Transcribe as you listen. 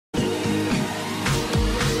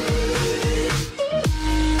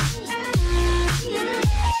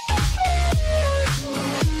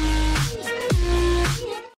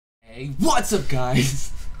What's up,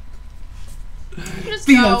 guys? Just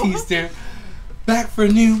The go. Ductist here, back for a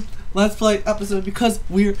new Let's Play episode because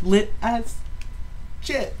we're lit as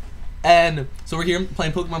shit. And so we're here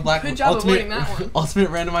playing Pokemon Black. Good job avoiding that one. Ultimate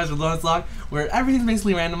Randomizer Nuzlocke, where everything's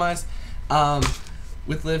basically randomized.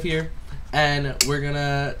 With Liv here, and we're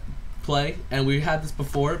gonna play. And we had this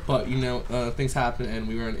before, but you know, things happened, and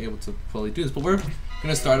we weren't able to fully do this. But we're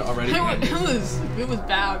gonna start it already. It was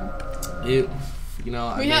bad. You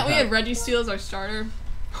know, we had Registeel as our starter.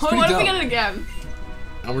 pretty What if we dope. get it again?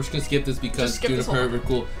 And we're just gonna skip this because skip this Juniper one. were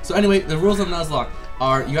cool. So anyway, the rules of Nuzlocke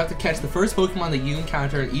are you have to catch the first Pokemon that you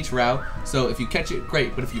encounter in each route. So if you catch it,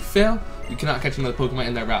 great. But if you fail, you cannot catch another Pokemon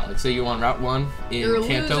in that route. Like say you're on Route 1 in You're a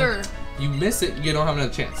Kanto. loser. You miss it, you don't have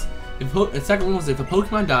another chance. The second rule is if a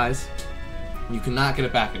Pokemon dies, you cannot get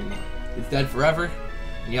it back anymore. It's dead forever,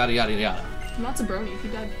 and yada yada yada. Not Sabroni. He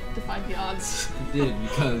defied the odds. He did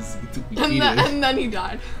because he cheated. and then he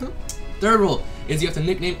died. Third rule is you have to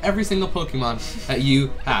nickname every single Pokemon that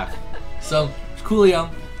you have. So, Coolio,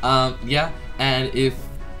 yeah, and if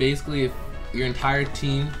your entire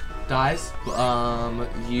team dies,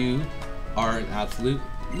 you are an absolute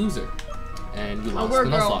loser, and you lost We're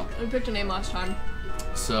the a girl. Nuzlocke. We picked a name last time.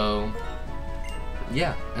 So,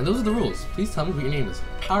 yeah, and those are the rules. Please tell me what your name is.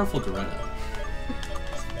 Powerful Goretta.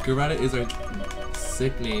 Goretta is our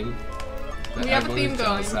sick name. That We have a everyone theme is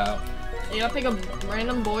jealous going. about. You gotta pick a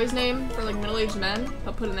random boy's name for like middle-aged men,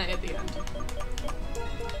 but put an A at the end.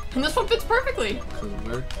 And this one fits perfectly.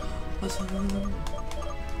 Because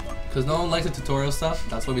no one likes the tutorial stuff,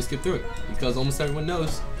 that's why we skip through it. Because almost everyone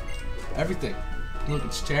knows everything. Look,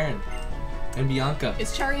 it's Sharon and Bianca.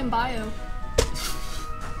 It's Cherry and Bio.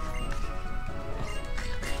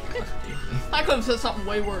 I could have said something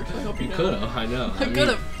way worse. I hope you know. could have, I know. I could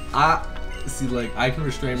have. See, like, I can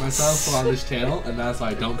restrain myself on this channel, and that's why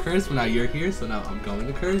I don't curse, but now you're here, so now I'm going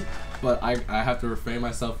to curse. But I have to refrain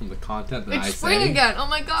myself from the content that I say. It's spring again. Oh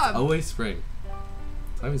my god. Always spring.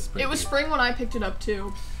 It's always spring. It was spring when I picked it up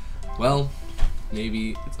too. Well,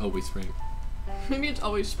 maybe it's always spring. Maybe it's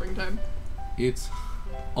always springtime. It's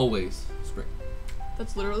always spring.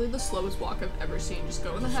 That's literally the slowest walk I've ever seen. Just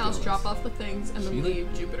go in the house, Slowest. drop off the things, and then Really?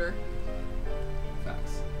 leave Jupiter.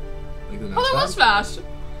 Fast. Like the Oh, that was fast.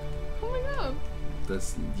 Oh my god.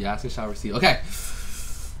 That's Yasser shower seal. Okay.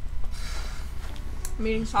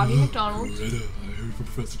 Meeting Soggy McDonald's. Loretta, I heard from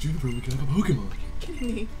Professor Juniper we can have a Pokemon.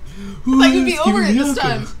 Kidding me. Who Like we'd be is over it this Bianca?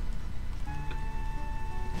 time.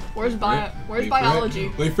 Where's biology?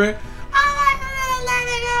 Wait for it.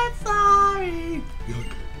 I'm sorry.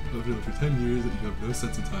 Bianca, I've known for 10 years that you have no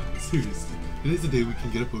sense of time. But seriously, today's the day we can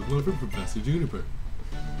get a Pokemon from Professor Juniper.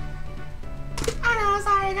 I'm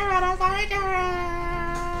sorry, Goretta, sorry,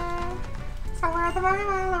 Goretta. Somewhere at the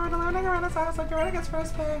Pokemon, learning around his house, like Goretta gets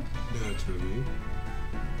first pick. Naturally.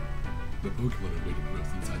 The Pokemon are waiting for us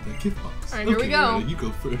inside that gift box. Alright, here we go. Goretta, you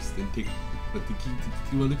go first and take the key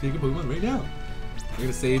to want to take a Pokemon right now. We're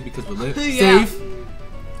gonna save because we're lit. Yeah. Save!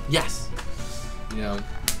 Yes! You know,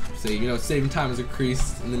 saving time is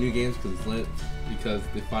increased in the new games because it's lit. Because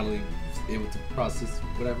they finally able to process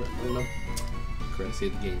whatever. I don't know. Correct,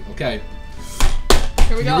 save the game. Okay.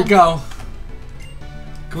 Here we go. Here we go.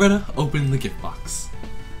 Goretta, open the gift box.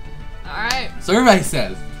 Alright. So everybody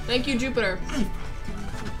says. Thank you, Jupiter.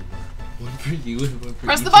 One for you and one for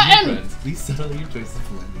Press each the of your button! friends. Please settle your choices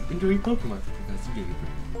politely. Enjoy Pokemon from Professor Juniper.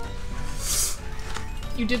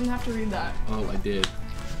 You didn't have to read that. Oh, I did.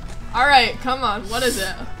 Alright, come on. What is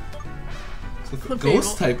it?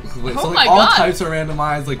 Ghost type. Wait, Oh so my like all God. types are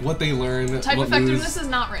randomized, like what they learn. Type what effectiveness moves. is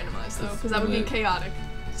not randomized though, because that would be Lit. chaotic.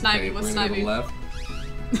 Snivy, Okay, what's we're gonna go to the Snivy? left.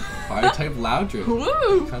 Fire type Loudred.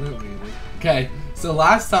 Woo! Kind of amazing. Okay, so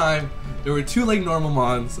last time there were 2 like normal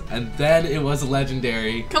mons, and then it was a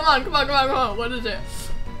legendary Come on, come on, come on, come on. What is it?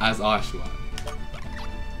 as Oshawott.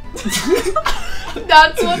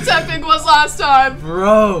 That's what Tepig was last time.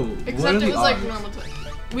 Bro! Except it was like normal type.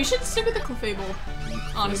 We should stick with the Clefable,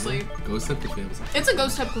 honestly. Ghost type Clefable. It's a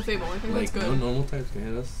ghost type Clefable. I think Like that's no good. normal types can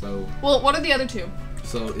hit us, so Well, what are the other two?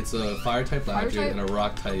 it's a fire type Fire Loudred type? and a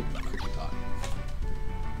rock type Kricketot.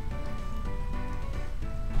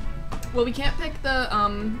 Well, we can't pick the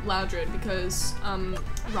Loudred because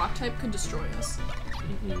rock type could destroy us,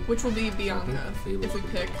 which will be Bianca Clefable if we should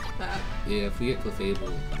pick be. that. Yeah, if we get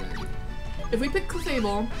Clefable, then If we pick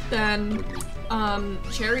Clefable, then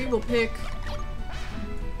Cherry will pick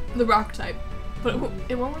the rock type, but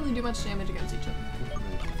it won't really do much damage against each other.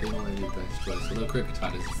 Clefable might be the best choice. Although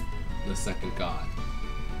Kricketot is the second god,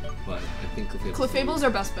 but I think Clefable. Clefable's our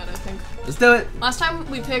best bet, I think. Let's do it. Last time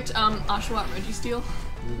we picked Oshawott Registeel.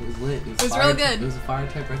 It was lit. It was real good. It was a fire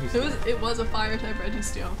type Registeel. It was a fire type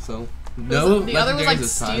Registeel. So no. The other was like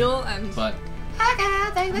steel and. But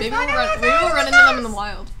maybe we'll run into them in the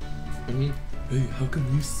wild. Hey, how come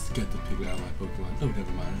you get to pick out my Pokemon? Oh,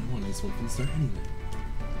 never mind. I wanted this one from the start anyway.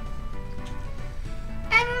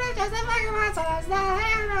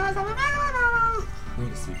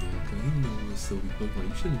 Honestly, Bianca, even though we're still weak Pokemon,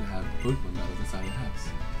 you shouldn't have Pokemon battles inside your house.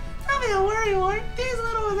 Don't be a worry, Ward. These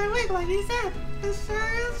little ones are weak, like you said.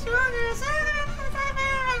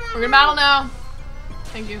 We're gonna battle now.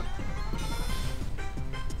 Thank you.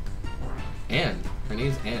 Anne. Her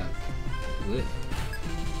name's Anne. Lit.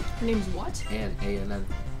 Her name's what? Anne. A-N-N.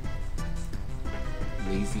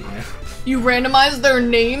 Lazy Anne. You randomized their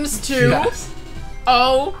names too? Yes.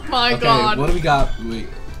 Oh my god. What do we got? Wait.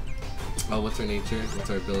 Oh, what's our nature? What's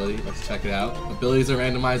our ability? Let's check it out. Abilities are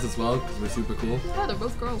randomized as well because we're super cool. Yeah, they're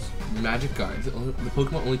both girls. Magic Guard. The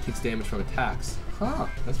Pokemon only takes damage from attacks. Huh.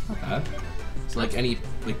 That's not bad. So like any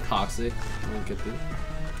like toxic, won't get through.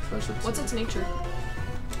 Special. What's its nature?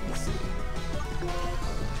 Let's see. Can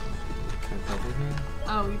I cover here?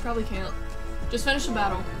 Oh, you probably can't. Just finish the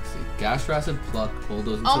battle. Let's see. Gastro Acid, Pluck,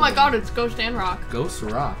 Bulldoze, and Oh my Sylvan. god, it's Ghost and Rock. Ghost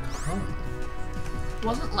Rock. Huh.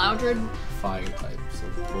 Wasn't Loudred Fire type, so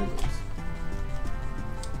Bulldoze.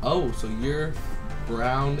 Oh, so you're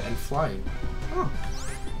ground and flying. Huh.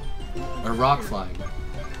 Or rock flying.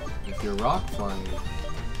 If you're rock flying.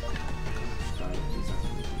 Gosh, these aren't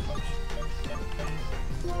really much.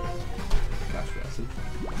 Gastro Acid.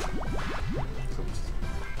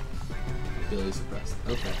 Ability suppressed.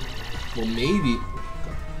 Okay. Well, maybe.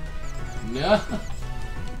 No.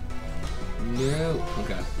 No.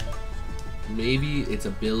 Okay. Maybe its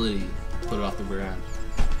ability put it off the ground.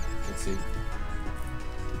 Let's see.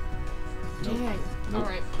 Nope. Dang. Nope.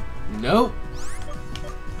 Alright. Nope.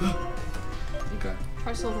 Okay.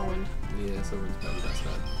 Try Silverwind. Yeah, Silverwind's probably the best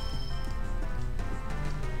bet.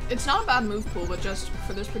 It's not a bad move pool, but just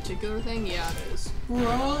for this particular thing, yeah, it is.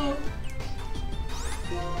 Whoa.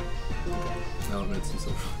 No, no, it's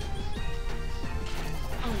Silverwind.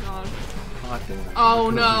 Oh god. Oh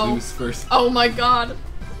no. Lose first. Oh my god.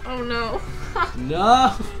 Oh no.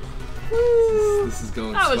 No. This is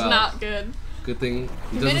going That was swell. not good. Good thing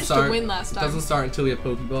We managed to win last time. It doesn't start until we have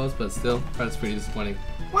Pokeballs, but still, that's pretty disappointing.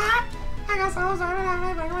 What? I got so sorry that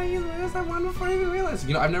I made my use that one before you even realized.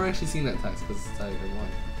 You know, I've never actually seen that text because it's like I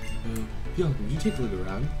won. Bianca, would you take a look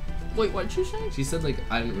around? Wait, what did she say? She said like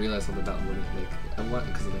I didn't realize something about winning. Like I won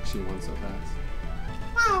because like she won so fast.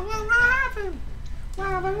 Wow, well, what happened?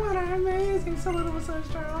 Wow, but what an amazing! Someone was so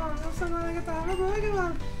strong. I'm so glad I got that. Look at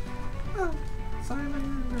one. Oh, sorry, my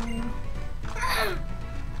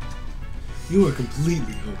You are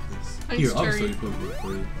completely hopeless. Thanks, Here, I'll Jerry. show you Pokemon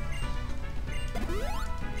for you.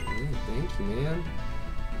 Yeah, thank you, man.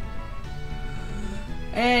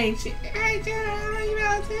 Hey, Jared, I know you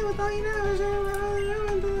know too. With all you know,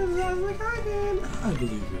 like I did. I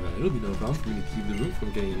believe you're right. It'll be no problem for me to keep the room from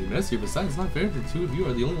getting any messier. Besides, it's not fair if the two of you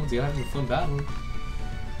are the only ones having a fun battle.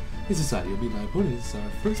 Hey, Society, you'll be my opponent. This is our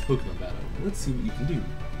first Pokemon battle. Let's see what you can do.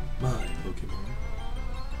 My Pokemon.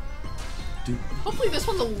 Dude. Hopefully this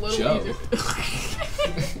one's a little Joe. easier.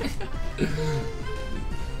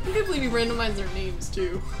 I can't believe you randomized their names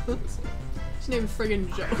too. His name's friggin'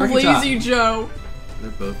 Joe. Cricket Lazy Joe.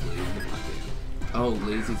 They're both lazy. Oh,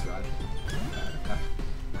 Lazy's right. Okay.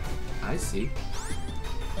 I see.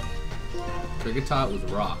 Kricketot with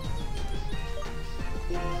rock.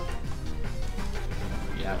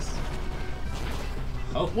 Yes.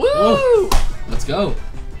 Oh. Woo! Whoa. Let's go.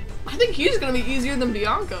 I think he's gonna be easier than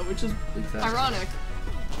Bianca, which is Exactly. ironic.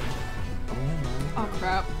 Oh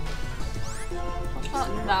crap. It's not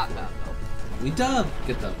that bad though. We dub.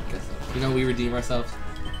 Get dub. Get dub. You know, we redeem ourselves.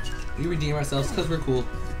 We redeem ourselves because we're cool.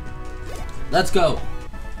 Let's go.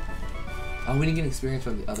 Oh, we didn't get experience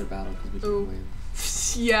from the other battle because we didn't win.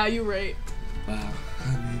 Yeah, you're right. Wow,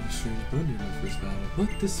 I made a strange blunder in my first battle, but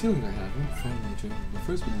this feeling I have, I'm finally adrenaline. But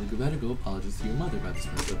first, we better go apologize to your mother about this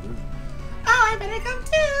mess up room. Oh, I better come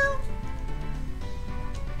too.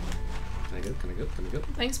 Can I go? Can I go? Can I go?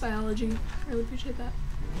 Thanks, biology. I would appreciate that.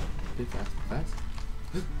 Big fast, fast.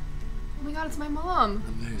 Oh my god, it's my mom.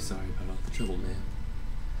 I'm very sorry about all the trouble, man.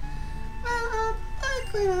 Well, I'll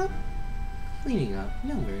clean up. Cleaning up?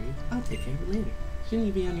 No worries. I'll take care of it later. Shouldn't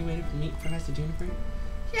you be on your way to meet Professor Juniper?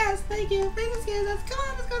 Yes, thank you. Please excuse us. Come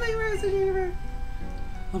on, let's go thank Professor Juniper.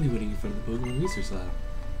 I'll be waiting in front of the Pokemon Research Lab.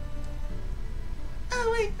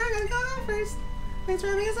 Oh wait, I gotta go home first. Thanks for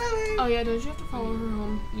having us over. Oh yeah, don't you have to follow her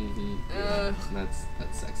home? Mm-hmm. That's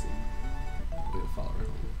sexy. We gotta follow her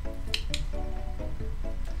home.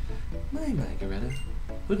 My, Greta.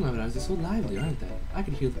 Pokemon battles are so lively, aren't they? I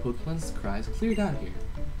can hear the Pokemon's cries clear down here.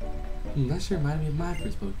 That sure reminded me of my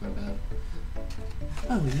first Pokemon battle.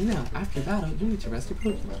 Oh, you know, after battle, you need to rest your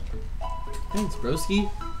Pokemon. Thanks, broski.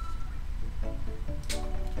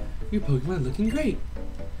 Your Pokemon looking great.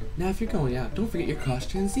 Now if you're going out, don't forget your cross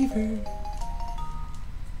transceiver.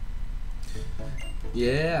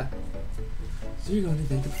 Yeah. So you're going to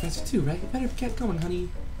thank the professor too, right? You better get going, honey.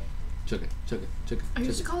 Chugga, chugga, chugga. I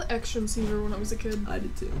used to call it X transceiver when I was a kid. I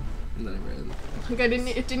did too. And then I read. Like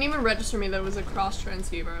it didn't even register me that it was a cross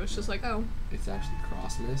transceiver. I was just like, oh. It's actually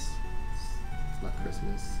Crossmas. It's not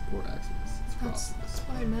Christmas or Xmas. It's Crossmas. That's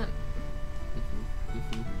what I meant.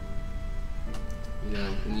 You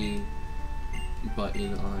know, when you butt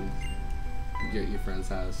in on your friend's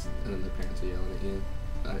house and then their parents are yelling at you,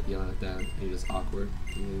 yelling at them, and you're just awkward.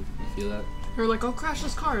 You feel that? They're like, I'll crash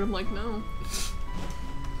this car. I'm like, no.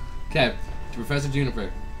 Okay, to Professor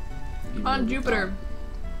Juniper. On Jupiter.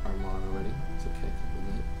 Armand already. It's okay.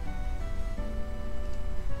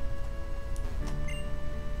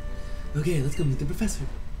 Okay, let's go meet the professor.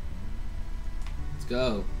 Let's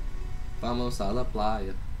go. Vamos a la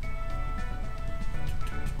playa.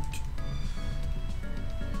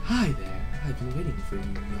 Hi there. I've been waiting for you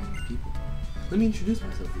young people. Let me introduce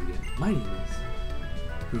myself again. My name is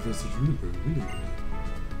Professor Juniper.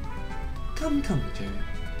 Come, Jerry.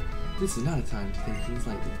 This is not a time to take things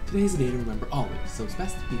lightly. Today is a day to remember always, so it's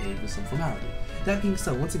best to behave with some formality. That being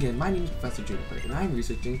so, once again, my name is Professor Juniper, and I am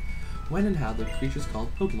researching when and how the creatures called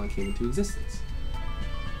Pokemon came into existence.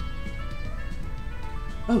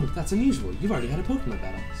 Oh, that's unusual. You've already had a Pokemon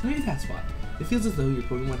battle, so maybe that's why. It feels as though your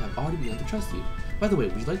Pokemon have already begun to trust you. By the way,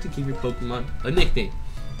 would you like to give your Pokemon a nickname?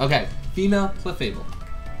 Okay, female Clefable.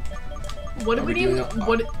 What did we do?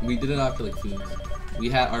 We did it after like themes. We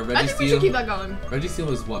had our Registeel. I think we should keep that going. Registeel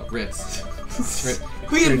was what? Ritz.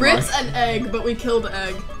 We had Ritz and Egg, but we killed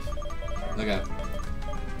Egg. Okay.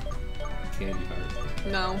 Candy Heart.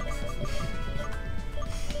 No.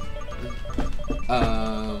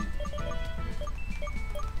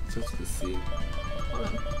 Starts with a C. Hold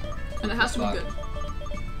on. And it has to be good.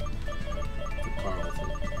 The Carlton.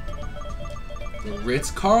 The Ritz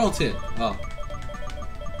Carlton. Oh.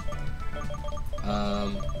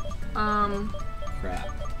 Crap.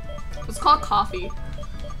 It's called coffee.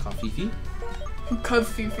 Coffee?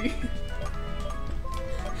 Coffee.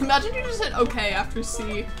 Imagine you just said okay after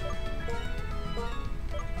C.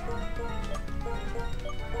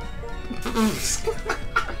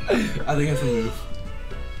 I think that's a move.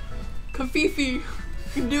 Kafifi. You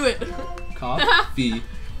can do it. Coffee.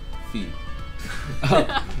 Oh,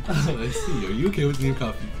 I see. Are you okay with the name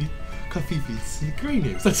Coffee? Coffee. It's a great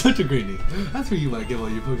name. That's such a great name. That's where you might get all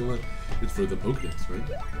your Pokemon. It's for the Pokedex, right?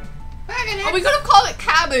 Oh, we could have called it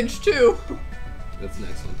Cabbage too. That's the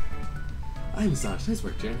next one. I'm Sash. Nice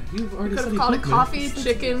work, Jared. You've already We could have called it coffee,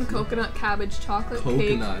 chicken, coconut, cabbage, chocolate,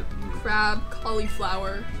 cake, crab,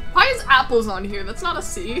 cauliflower. Why is apples on here? That's not a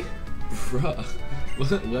C. Bruh. What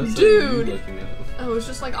website Dude. are you looking at? Oh, it's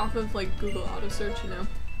just like off of like Google auto search, you know.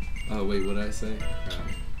 Oh wait, what did I say?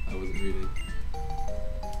 Crap. I wasn't reading.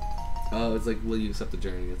 Oh, it's like, will you accept the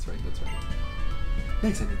journey? That's right.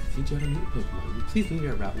 Next, I need to teach you how to meet Pokemon. Please meet me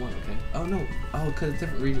at Route 1, okay? Oh no. Oh, because it's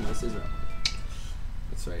different region. This is Route 1.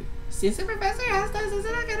 That's right. Since the professor asked us, is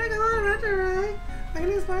it okay to go on a retro ride? I can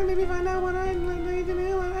explore, maybe find out what I'm like,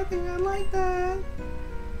 and I think I'd like that.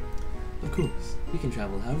 Of course, we can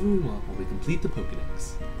travel however we want while we complete the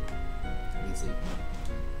Pokedex. Let's see.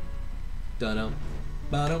 Dunno.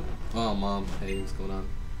 Bottom. Oh, Mom. Hey, what's going on?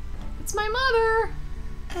 It's my mother.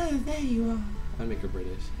 Oh, there you are. I make her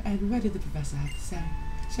British. And what did the professor have to say?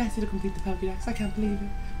 She asked you to complete the Pokedex. I can't believe it.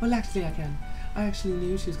 Well, actually, I can. I actually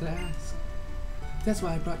knew she was going to ask. That's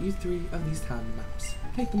why I brought you 3 of these time maps.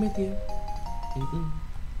 Take them with you.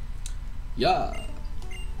 Yeah.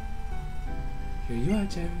 Here you are,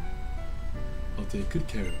 Jerry. I'll take good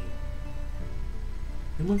care of you.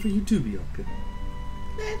 And one for you too, Bianca.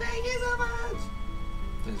 Thank you so much.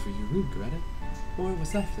 Thanks for your room, Greta. Or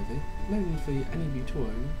what's left of it. No need for any of you to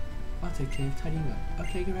worry. I'll take care of tidying up.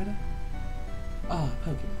 Okay, Greta? Ah,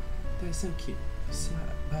 Pokemon. They're so cute.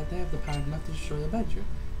 Smart, but they have the power enough to destroy the bedroom.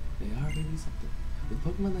 They are really something. With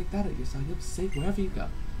Pokemon like that at your side, you'll be safe wherever you go.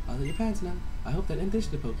 I'll let your parents know. I hope that in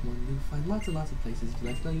addition to Pokemon, you'll find lots and lots of places to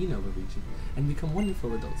let us know you know we're reaching, and become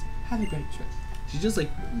wonderful adults. Have a great trip. She just like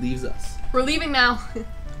leaves us. We're leaving now.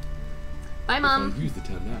 Bye, Mom. If I use the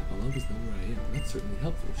town map, I'll always know where I am. That's certainly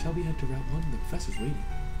helpful. Shall we head to Route 1? The professor's waiting.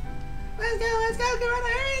 Let's go, Greta.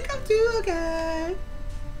 Hurry and come to, okay?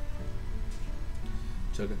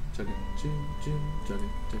 Chugga, chugga, choo, choo, chugga,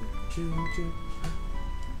 chugga, choo, choo.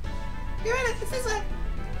 Greta, it's this way.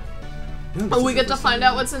 No, Oh, we this get is to the find first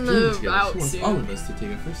out what's in time we're the doing together. route She wants soon. all of us to take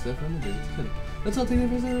our first step on the journey to clinic. Let's all take the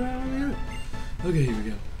first step around together. Okay, here we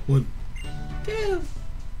go. 1, 2.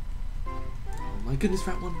 Oh my goodness,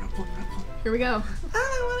 route 1, route 1, route 1. Here we go.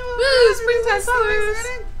 Woo, Woo, springtime colors.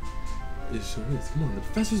 It sure is. Come on, the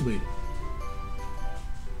professor's waiting.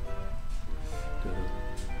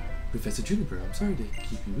 Professor Juniper, I'm sorry to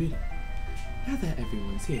keep you waiting. Now that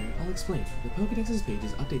everyone's here, I'll explain. The Pokédex's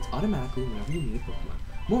pages updates automatically whenever you meet a Pokemon.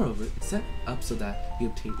 Moreover, it's set up so that you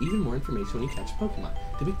obtain even more information when you catch a Pokemon.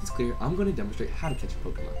 To make this clear, I'm going to demonstrate how to catch a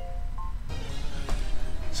Pokemon.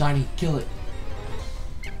 Shiny, kill it.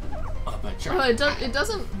 Oh, but sure. Oh, it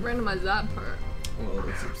doesn't randomize that part. Well,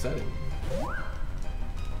 it's upsetting.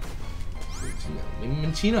 Maybe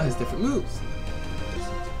Minchino has different moves.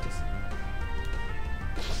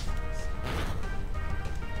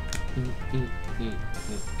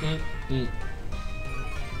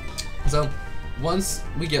 So, once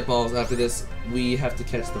we get balls after this, we have to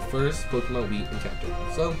catch the first Pokemon we encounter.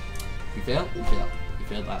 So, if we fail, we fail. We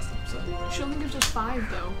failed last time, so. She only gives us 5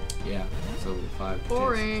 though. Yeah, so 5.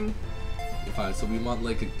 Boring. 5. So we want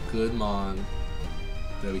like a good Mon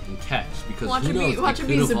that we can catch because Watch who it knows? be, watch it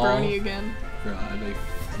be Zabroni again. Bro, I may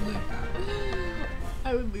flip out.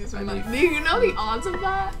 I would lose my I mind. may- Do you know the odds of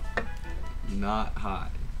that? Not high.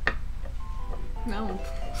 No.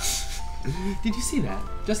 Did you see that?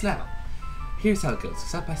 Just now. Here's how it goes,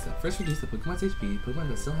 step by step. First, reduce the Pokemon's HP. Pokemon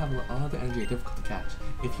that still have all their energy are difficult to catch.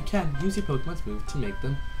 If you can, use your Pokemon's move to make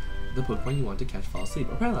them the Pokemon you want to catch fall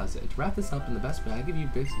asleep or paralyze it. To wrap this up in the best way, I give you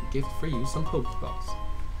a gift for you, some Pokeballs.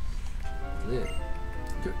 Lit.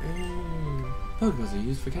 Pokeballs are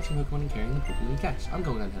used for catching Pokemon and carrying the Pokemon you catch. I'm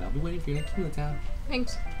going on ahead. I'll be waiting for you next in the town.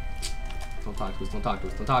 Thanks. Don't talk to us, don't talk to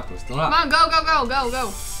us, don't talk to us, don't Come talk. on, go, go, go, go,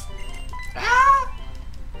 go. Ah!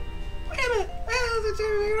 Wait a minute!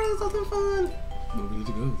 Wait, something fun! No, we need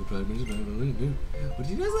to go. The Prime Minister, what do you do? What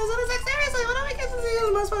do you do? Seriously, what do we get to see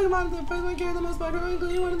the most Pokemon? The Pokemon carry the most Pokemon,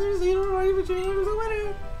 including one of the receiver, or even training as a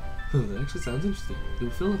winner. Oh, that actually sounds interesting. It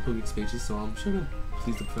will fill up Pokedex pages, so I'm sure to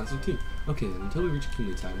please the professor too. Okay then, until we reach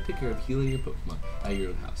Kingdom Time, take care of healing your Pokemon at your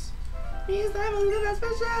own house. He's definitely the best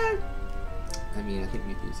for sure! I mean, I think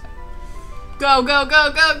we lose that. Go, go,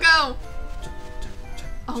 go, go, go.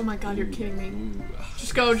 Oh my god, you're kidding me. Ooh,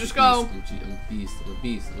 Just go, just go. I'm a beast, I'm a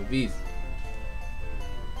beast, I'm a beast.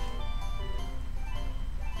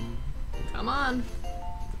 Come on.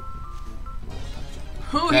 Okay.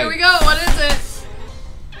 Oh, here we go. What is it?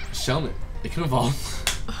 Shelmet. It can evolve.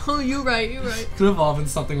 Oh, you right, you right. It can evolve into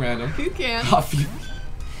something random. You can. Coffee.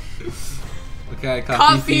 Okay,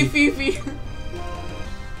 Coffee, Fifi.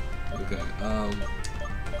 Okay,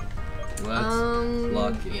 let's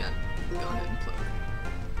lock it. Yeah, go ahead and plug.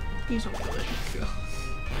 Please don't kill it. Go.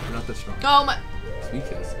 We're not that strong. Oh my. Sweet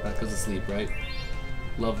kiss. That goes to sleep, right?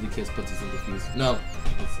 Lovely kiss puts us in confused. No.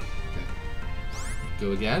 Okay.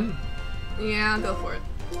 Go again? Yeah, go for it.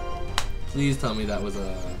 Please tell me that was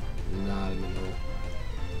a not a mineral.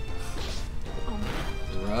 Oh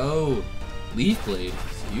my. Bro. Leaf blade.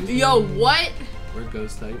 Excuse me. Yo, what? We're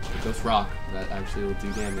ghost type. Ghost rock. That actually will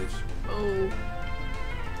do damage. Oh.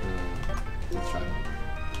 Let's try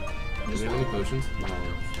one. Do we have any potions? No.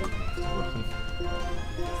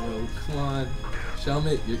 Bro, come on.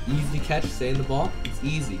 Shelmet, you're easy to catch. Stay in the ball. It's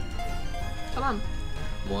easy. Come on.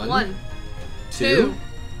 1, 2, 2,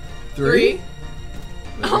 3. 3. There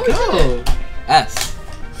Oh, we we go. did it. S.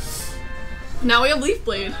 Now we have Leaf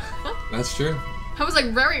Blade. That's true. That was like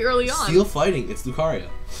very early on. Steel fighting. It's Lucario.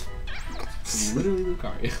 It's literally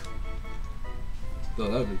Lucario. So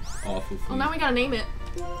that would be awful for Well, you. now we gotta name it.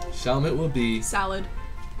 Shelmet will be. Salad.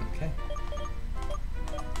 Okay.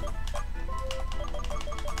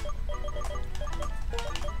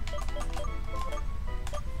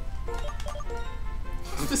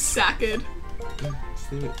 Sacked.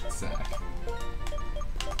 Just name it Sack.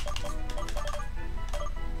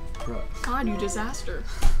 Bro, God, you disaster.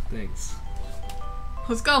 thanks.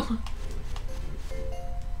 Let's go.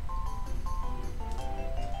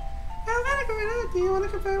 Do you want to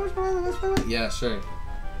compare which one is the best one? Yeah, sure.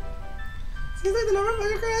 Seems like the number of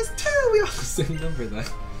Pokemon has 2! We all have the same number then.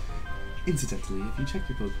 Incidentally, if you check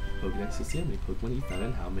your Pokedex, you'll see how many Pokemon you've found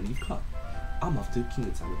and how many you've caught. I'm off to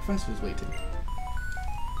Kingdom Time. The professor is waiting.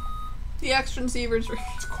 The extra receivers.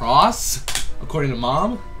 It's Cross, according to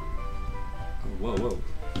Mom. Oh, whoa, whoa.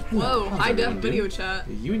 Whoa, How's high def everyone video doing? chat.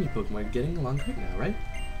 You and your Pokemon are getting along great now, right?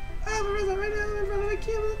 I'm right now in front of a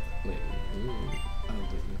kid. Wait. Oh, wait.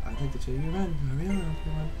 I'd like to show you around. Hurry on,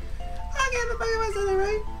 Pokemon. Okay, the Pokemon Center,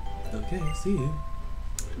 right? Okay, see you.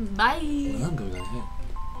 Bye. Well, I'm going on ahead.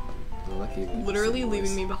 Oh, lucky. Literally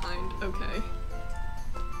leaving me behind. Okay.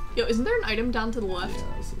 Yo, isn't there an item down to the left? Yeah,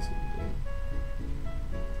 this is what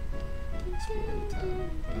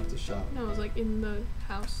I have to shop. No, it was like in the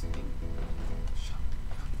house thing.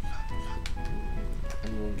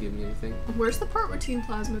 Anyone give me anything? Where's the part where Team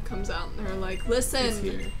Plasma comes out and they're like, listen! It's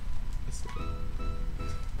here. It's here.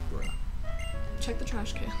 Bruh. Check the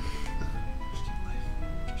trash can.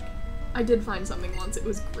 I did find something once, it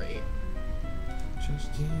was great. Trash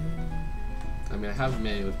can. I mean, I have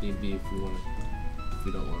May if need be if we want to. If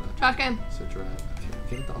we don't want to. Trash can! Search around. Okay, we'll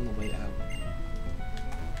get it on the way out.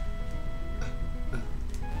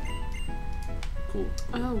 Cool.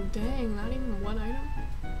 Oh, dang, not even one item?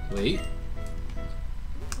 Wait.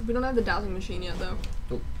 We don't have the dowsing machine yet, though.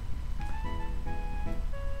 Nope.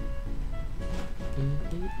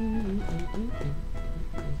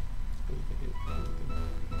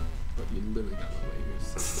 But you literally got my way here.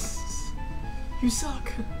 You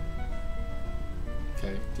suck.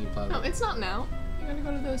 Okay, Team Plasma. No, it's not now. You gotta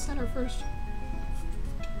go to the center first.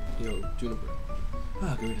 Yo, Juniper.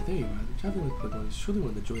 Ah, Garita, there you are. Traveling with Pokemon is truly one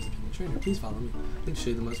of the joys of being a trainer. Please follow me. I think show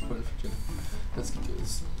you the most important feature. Let's get to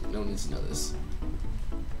this. No one needs to know this.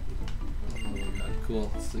 Oh my god,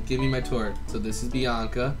 cool. So give me my tour. So this is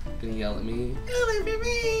Bianca. Gonna yell at me. Oh, look at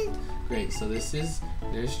me! Great, so this is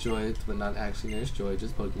Nurse Joy, but not actually Nurse Joy,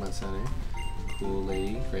 just Pokemon Center. Cool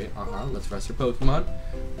lady. Great. Let's rest her Pokemon.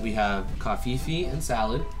 We have Coffeefy and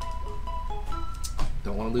Salad.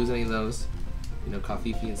 Don't want to lose any of those. You know,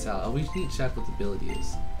 Coffeefy and Salad. Oh, we need to check what the ability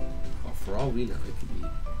is. Well, for all we know, it could be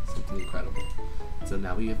something incredible. So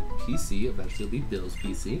now we have PC. Eventually it'll be Bill's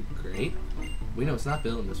PC. Great. We know it's not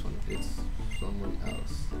Bill in this one. It's someone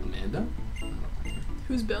else. Amanda? I don't remember.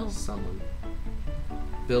 Who's Bill? Someone.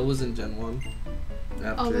 Bill was in Gen 1.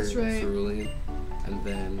 After that's right. Cerulean. And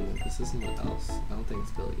then this is someone else. I don't think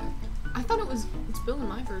it's Bill again. I thought it's Bill in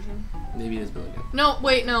my version. Maybe it is Bill again. No,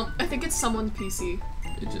 wait, no. I think it's someone's PC.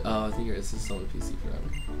 I think this is someone's PC forever.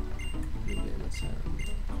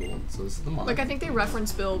 Cool. So this is the mod. Like, I think they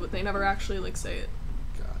reference Bill, but they never actually, like, say it.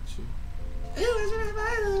 Got you.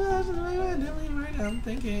 I'm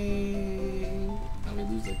thinking. And we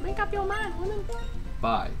lose it. Make up your mind, woman.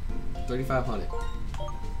 Buy. 3,500.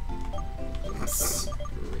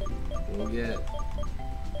 Great. We'll get.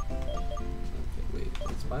 Okay, wait.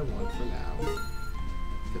 Let's buy one for now.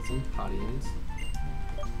 Get some Potians.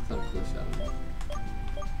 Let's have a clear shadow.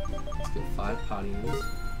 Let's get 5 Potians.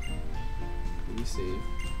 We save.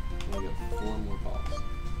 And we get 4 more balls.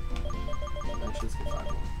 Actually, let's get 5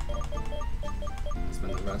 more. Let's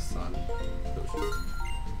spend the rest on potions.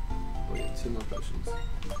 We'll get 2 more potions.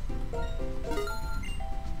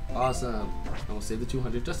 Awesome. And we'll save the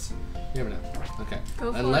 200 just, you never know. Okay.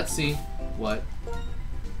 Go for and it. let's see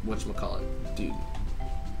whatchamacallit, dude.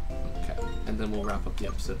 Okay. And then we'll wrap up the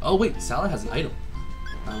episode. Oh wait, Salad has an item.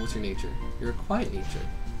 What's your nature? You're a quiet nature.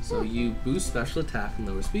 So you boost special attack and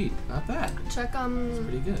lower speed. Not bad. Check It's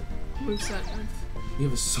pretty good. moveset. You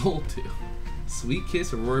have a soul too. Sweet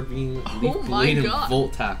Kiss, Aurora Beam, Leaf Oh my Blade, and God.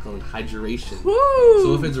 Volt Tackle, and Hydration. Woo!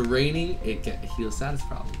 So if it's raining, it heals status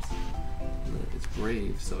problems. It's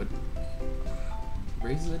Brave, so it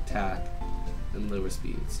raises attack and lower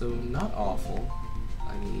speed. So not awful.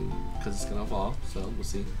 I mean, because it's gonna evolve, so we'll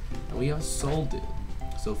see. And we have a Soul Dew.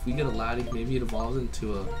 So if we get a Lati, maybe it evolves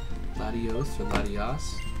into a Latios or Latias.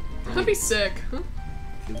 That'd be sick. Could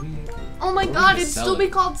we? Oh my Or we god, could it'd sell still be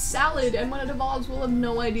it. called Salad, and when it evolves, we'll have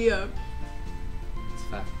no idea. It's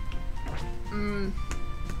fact. Mmm.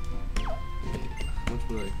 Wait, how much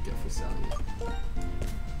would I get for Sally?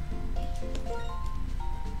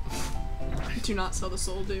 Do not sell the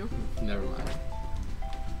Soul Dew. Never mind.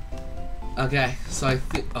 Okay, so I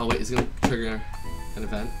think. Oh wait, it's gonna trigger an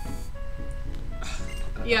event.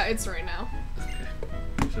 Yeah, it's right now. Okay,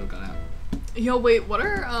 should have gone out. Yo, wait, what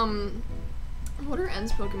are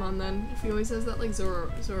N's Pokemon then? If he always says that, like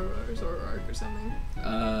Zoroark or something.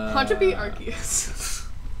 How'd it be Arceus?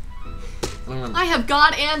 I don't remember. I have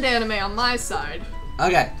God and anime on my side.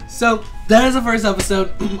 Okay, so that is the first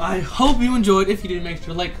episode. I hope you enjoyed. If you did, make sure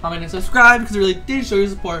to like, comment, and subscribe because it really did show your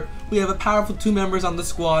support. We have a powerful 2 members on the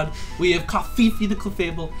squad. We have Coffeefy the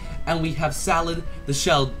Clefable, and we have Salad the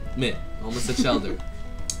Shelled Mitt. Almost said Shelder.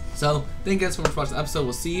 So, thank you guys so much for watching the episode.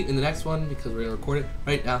 We'll see you in the next one because we're going to record it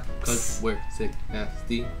right now because we're sick,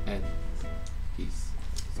 nasty, and peace.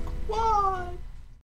 Squad!